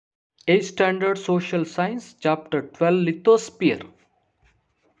8th Standard Social Science, Chapter 12, Lithosphere.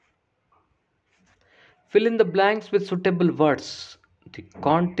 Fill in the blanks with suitable words. The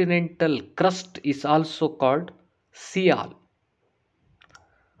continental crust is also called seal.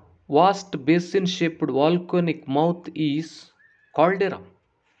 Vast basin-shaped volcanic mouth is caldera.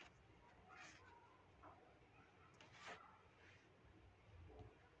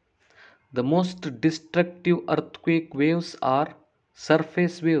 The most destructive earthquake waves are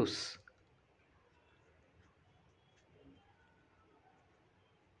surface waves.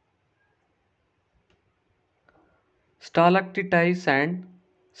 Stalactites and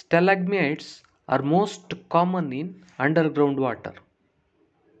stalagmites are most common in underground water.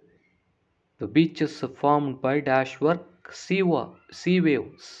 The beaches are formed by dashwork sea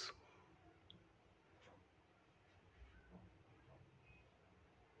waves.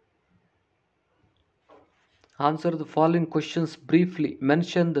 Answer the following questions briefly.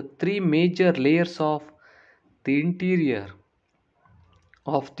 Mention the three major layers of the interior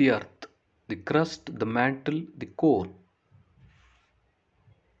of the earth: the crust, the mantle, the core.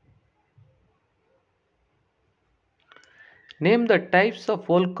 Name the types of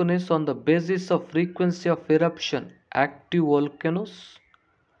volcanoes on the basis of frequency of eruption: active volcanoes,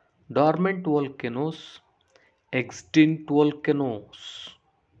 dormant volcanoes, extinct volcanoes.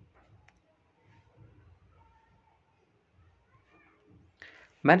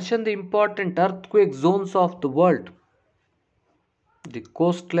 Mention the important earthquake zones of the world. The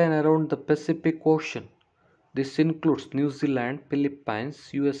coastline around the Pacific Ocean. This includes New Zealand, Philippines,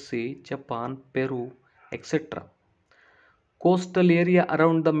 USA, Japan, Peru, etc. Coastal area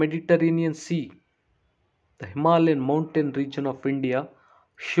around the Mediterranean Sea. The Himalayan mountain region of India,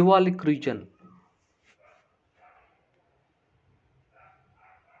 Shivalik region.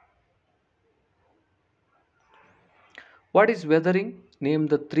 What is weathering? Name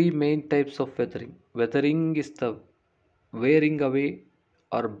the three main types of weathering. Weathering is the wearing away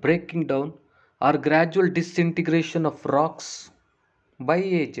or breaking down or gradual disintegration of rocks by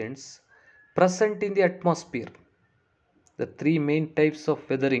agents present in the atmosphere. The three main types of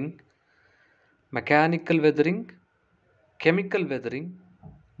weathering: mechanical weathering, chemical weathering,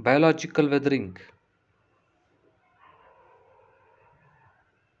 biological weathering.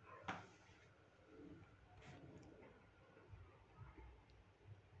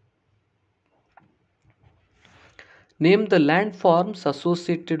 Name the landforms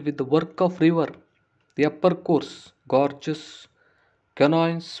associated with the work of river. The upper course: gorges,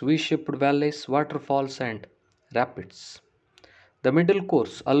 canyons, V-shaped valleys, waterfalls and rapids. The middle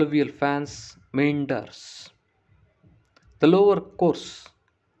course: alluvial fans, meanders. The lower course: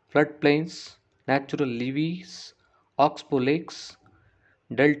 floodplains, natural levees, oxbow lakes,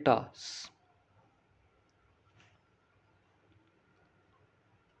 deltas.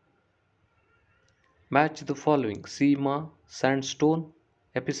 Match the following: Sima, sandstone,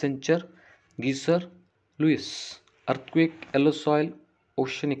 epicenter, geyser, Lewis. Earthquake, yellow soil,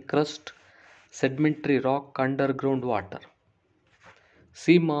 oceanic crust, sedimentary rock, underground water.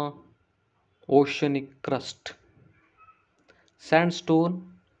 Sima, oceanic crust. Sandstone,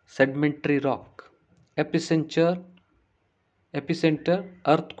 sedimentary rock. Epicenter,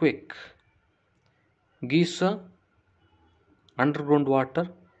 earthquake. Geyser, underground water.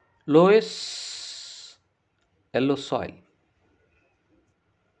 Lowest, yellow soil.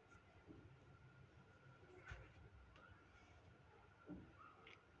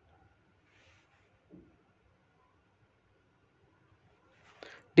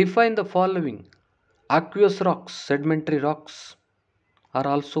 Define the following: aqueous rocks, sedimentary rocks are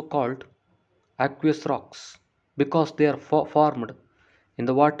also called aqueous rocks because they are formed in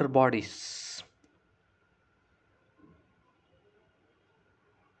the water bodies.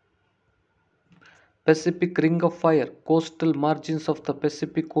 Pacific Ring of Fire, coastal margins of the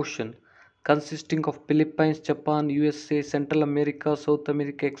Pacific Ocean consisting of Philippines, Japan, USA, Central America, South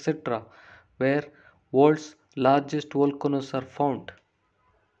America, etc., where world's largest volcanoes are found.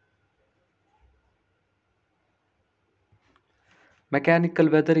 Mechanical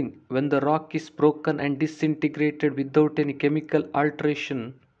weathering, when the rock is broken and disintegrated without any chemical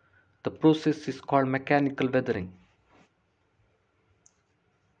alteration, the process is called mechanical weathering.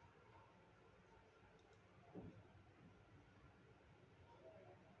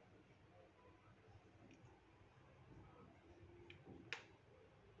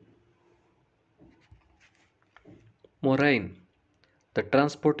 Moraine, the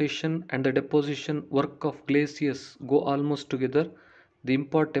transportation and the deposition work of glaciers go almost together. The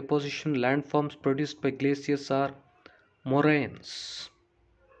import deposition landforms produced by glaciers are moraines.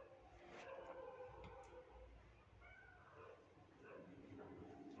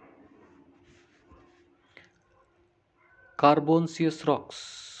 Carbonaceous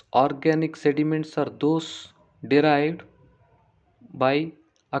rocks. Organic sediments are those derived by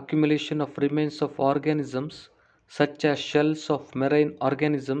accumulation of remains of organisms such as shells of marine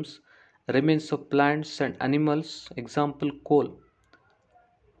organisms, remains of plants and animals, example coal.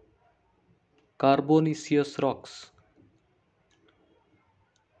 Carbonaceous rocks.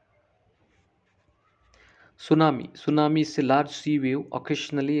 Tsunami. Tsunami is a large sea wave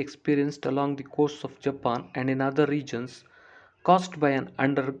occasionally experienced along the coast of Japan and in other regions caused by an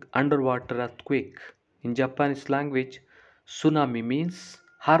underwater earthquake. In Japanese language, tsunami means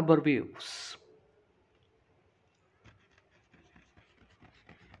harbor waves.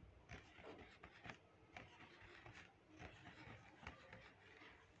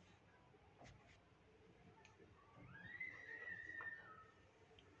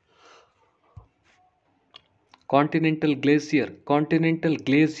 Continental glacier. Continental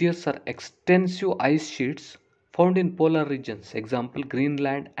glaciers are extensive ice sheets found in polar regions, example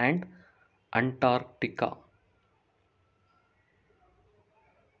Greenland and Antarctica.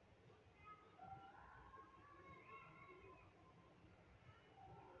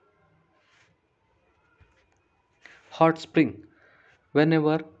 Hot spring.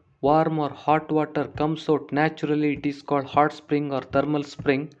 Whenever warm or hot water comes out naturally, it is called hot spring or thermal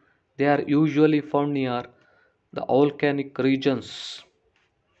spring. They are usually found near the volcanic regions.